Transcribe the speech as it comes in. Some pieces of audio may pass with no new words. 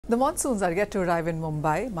The monsoons are yet to arrive in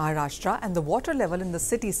Mumbai, Maharashtra, and the water level in the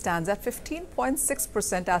city stands at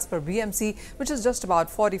 15.6% as per BMC, which is just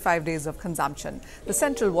about 45 days of consumption. The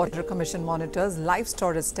Central Water Commission monitors live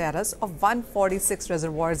storage status of 146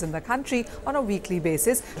 reservoirs in the country on a weekly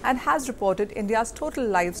basis and has reported India's total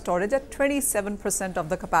live storage at 27% of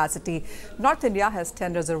the capacity. North India has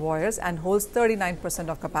 10 reservoirs and holds 39%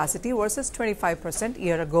 of capacity versus 25% a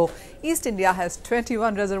year ago. East India has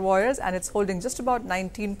 21 reservoirs and it's holding just about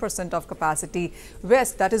 19% of capacity.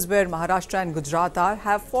 West, that is where Maharashtra and Gujarat are,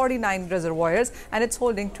 have 49 reservoirs and it's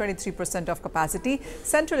holding 23% of capacity.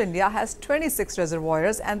 Central India has 26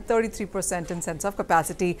 reservoirs and 33% in sense of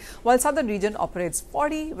capacity, while Southern region operates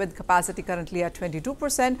 40 with capacity currently at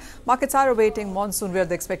 22%. Markets are awaiting monsoon, where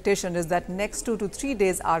the expectation is that next 2 to 3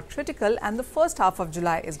 days are critical and the first half of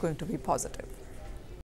July is going to be positive.